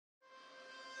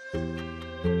My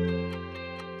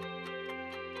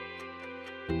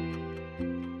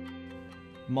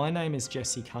name is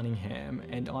Cunningham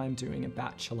and I'm doing a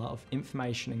Bachelor of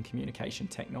Information and Communication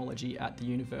Technology at the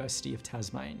University of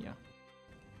Tasmania.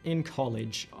 In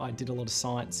college, I did a lot of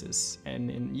sciences, and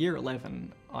in year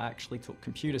 11, I actually took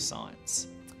computer science.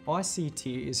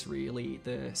 ICT is really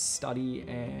the study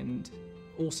and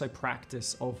also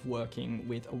practice of working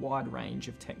with a wide range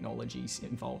of technologies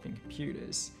involving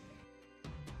computers.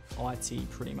 IT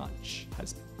pretty much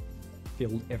has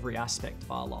filled every aspect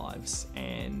of our lives,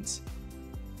 and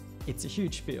it's a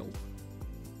huge field.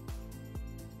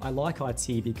 I like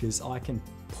IT because I can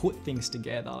put things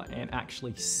together and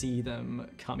actually see them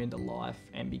come into life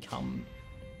and become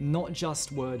not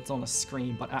just words on a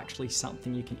screen, but actually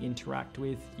something you can interact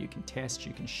with, you can test,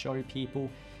 you can show people,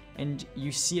 and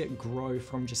you see it grow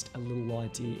from just a little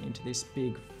idea into this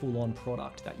big full-on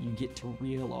product that you get to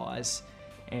realise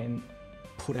and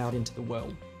put out into the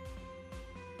world.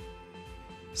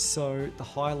 So the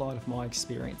highlight of my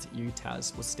experience at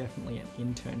UTAS was definitely an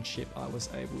internship I was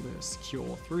able to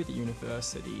secure through the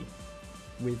university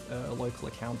with a local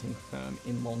accounting firm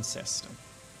in Launceston.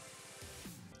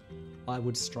 I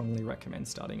would strongly recommend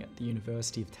studying at the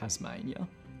University of Tasmania.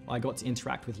 I got to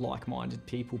interact with like-minded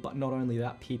people, but not only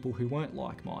that, people who weren't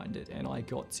like-minded, and I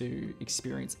got to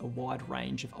experience a wide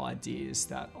range of ideas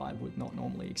that I would not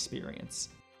normally experience.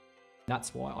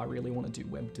 That's why I really want to do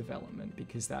web development,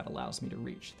 because that allows me to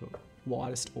reach the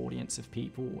widest audience of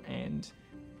people and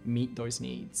meet those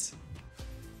needs.